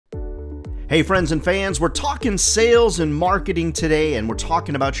Hey friends and fans, we're talking sales and marketing today, and we're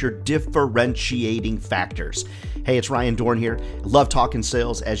talking about your differentiating factors. Hey, it's Ryan Dohrn here. I love talking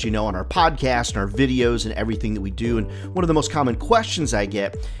sales, as you know, on our podcast and our videos and everything that we do. And one of the most common questions I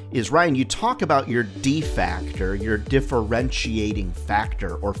get is, Ryan, you talk about your D factor, your differentiating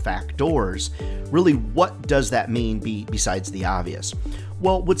factor or factors. Really, what does that mean besides the obvious?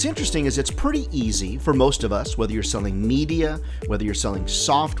 Well, what's interesting is it's pretty easy for most of us, whether you're selling media, whether you're selling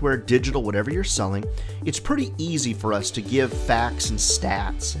software, digital, whatever you're selling, it's pretty easy for us to give facts and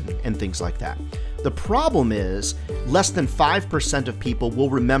stats and things like that. The problem is less than 5% of people will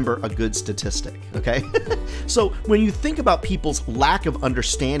remember a good statistic, okay? So when you think about people's lack of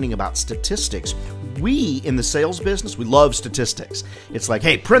understanding about statistics, we in the sales business, we love statistics. It's like,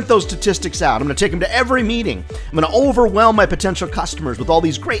 hey, print those statistics out. I'm going to take them to every meeting. I'm going to overwhelm my potential customers with all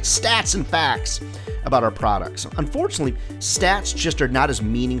these great stats and facts about our products. Unfortunately, stats just are not as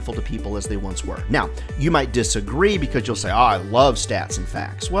meaningful to people as they once were. Now, you might disagree because you'll say, oh, I love stats and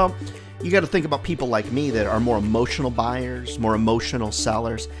facts. Well, you got to think about people like me that are more emotional buyers, more emotional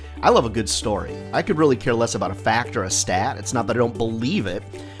sellers. I love a good story. I could really care less about a fact or a stat. It's not that I don't believe it,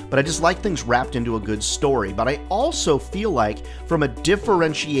 but I just like things wrapped into a good story. But I also feel like from a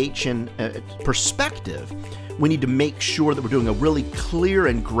differentiation perspective, we need to make sure that we're doing a really clear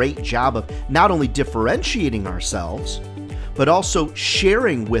and great job of not only differentiating ourselves, but also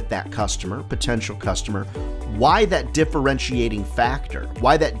sharing with that customer, potential customer, why that differentiating factor,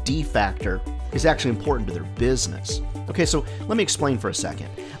 why that D factor is actually important to their business. Okay, so let me explain for a second.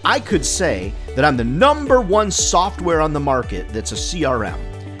 I could say that I'm the #1 software on the market that's a CRM.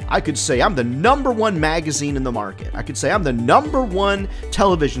 I could say I'm the #1 magazine in the market. I could say I'm the #1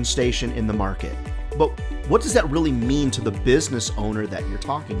 television station in the market. But what does that really mean to the business owner that you're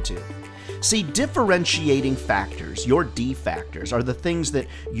talking to? See, differentiating factors, your D factors, are the things that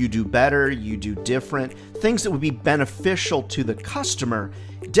you do better, you do different, things that would be beneficial to the customer.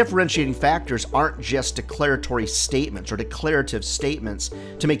 Differentiating factors aren't just declaratory statements or declarative statements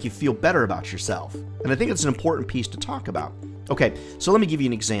to make you feel better about yourself. And I think it's an important piece to talk about. Okay, so let me give you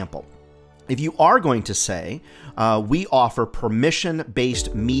an example. If you are going to say, we offer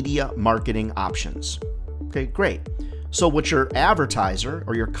permission-based media marketing options. Okay, great. So what your advertiser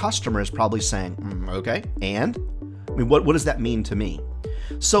or your customer is probably saying, okay, and? I mean, what does that mean to me?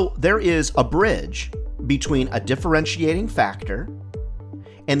 So there is a bridge between a differentiating factor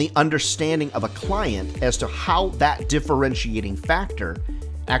and the understanding of a client as to how that differentiating factor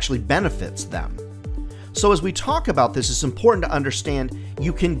actually benefits them. So as we talk about this, it's important to understand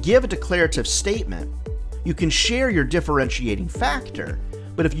you can give a declarative statement, you can share your differentiating factor,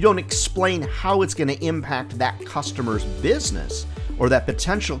 but if you don't explain how it's going to impact that customer's business or that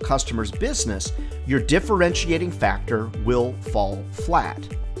potential customer's business, your differentiating factor will fall flat.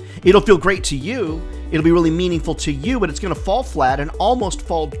 It'll feel great to you, it'll be really meaningful to you, but it's going to fall flat and almost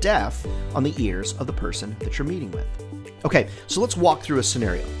fall deaf on the ears of the person that you're meeting with. Okay, so let's walk through a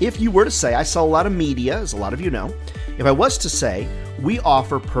scenario. If you were to say, I sell a lot of media, as a lot of you know, if I was to say, we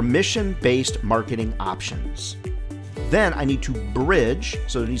offer permission-based marketing options, then I need to bridge,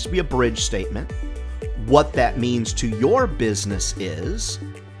 so there needs to be a bridge statement, what that means to your business is,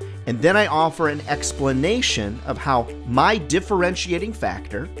 and then I offer an explanation of how my differentiating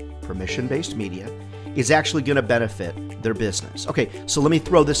factor, permission-based media, is actually going to benefit their business. Okay, so let me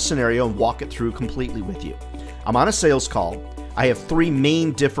throw this scenario and walk it through completely with you. I'm on a sales call. I have 3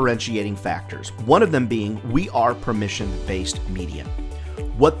 main differentiating factors, one of them being we are permission-based media.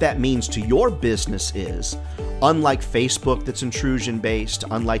 What that means to your business is, unlike Facebook that's intrusion-based,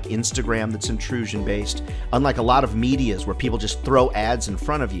 unlike Instagram that's intrusion-based, unlike a lot of medias where people just throw ads in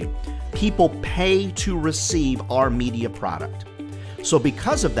front of you, people pay to receive our media product. So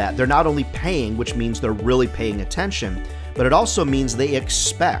because of that, they're not only paying, which means they're really paying attention, but it also means they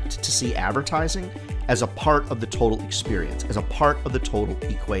expect to see advertising as a part of the total experience, as a part of the total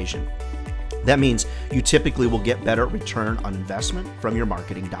equation. That means you typically will get better return on investment from your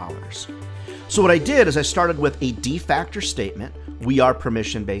marketing dollars. So what I did is I started with a D factor statement, we are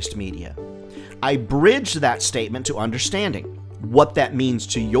permission-based media. I bridged that statement to understanding what that means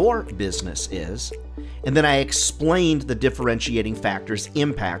to your business is, and then I explained the differentiating factors'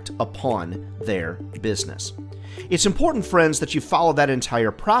 impact upon their business. It's important, friends, that you follow that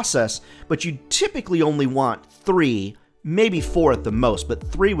entire process, but you typically only want 3, maybe 4 at the most, but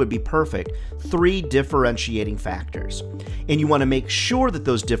 3 would be perfect. 3 differentiating factors. And you want to make sure that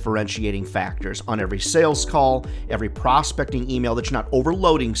those differentiating factors on every sales call, every prospecting email, that you're not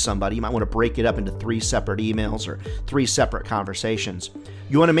overloading somebody. You might want to break it up into 3 separate emails or 3 separate conversations.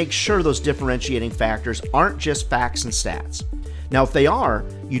 You want to make sure those differentiating factors aren't just facts and stats. Now, if they are,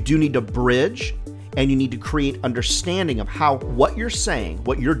 you do need to bridge and you need to create understanding of how what you're saying,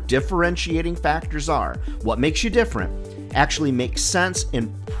 what your differentiating factors are, what makes you different, actually makes sense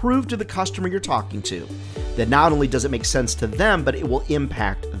and prove to the customer you're talking to that not only does it make sense to them, but it will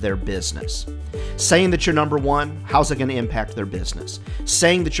impact their business. Saying that you're number one, how's it going to impact their business?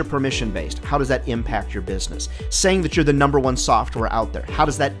 Saying that you're permission-based, how does that impact your business? Saying that you're the number one software out there, how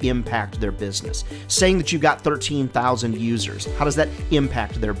does that impact their business? Saying that you've got 13,000 users, how does that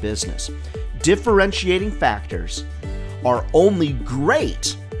impact their business? Differentiating factors are only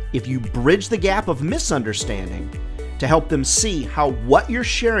great if you bridge the gap of misunderstanding to help them see how what you're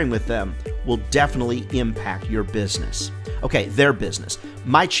sharing with them will definitely impact your business. Okay, their business.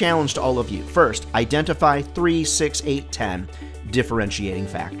 My challenge to all of you, first, identify 3, 6, 8, 10 differentiating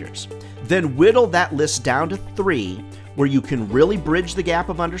factors. Then whittle that list down to 3 where you can really bridge the gap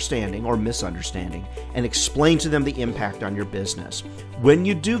of understanding or misunderstanding and explain to them the impact on your business. When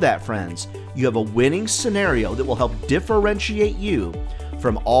you do that, friends, you have a winning scenario that will help differentiate you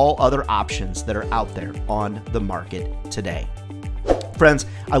from all other options that are out there on the market today. Friends,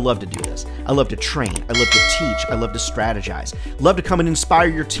 I love to do this. I love to train. I love to teach. I love to strategize. Love to come and inspire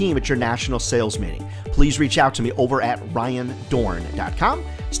your team at your national sales meeting. Please reach out to me over at ryandohrn.com.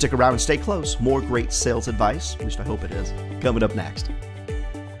 Stick around and stay close. More great sales advice, at least I hope it is, coming up next.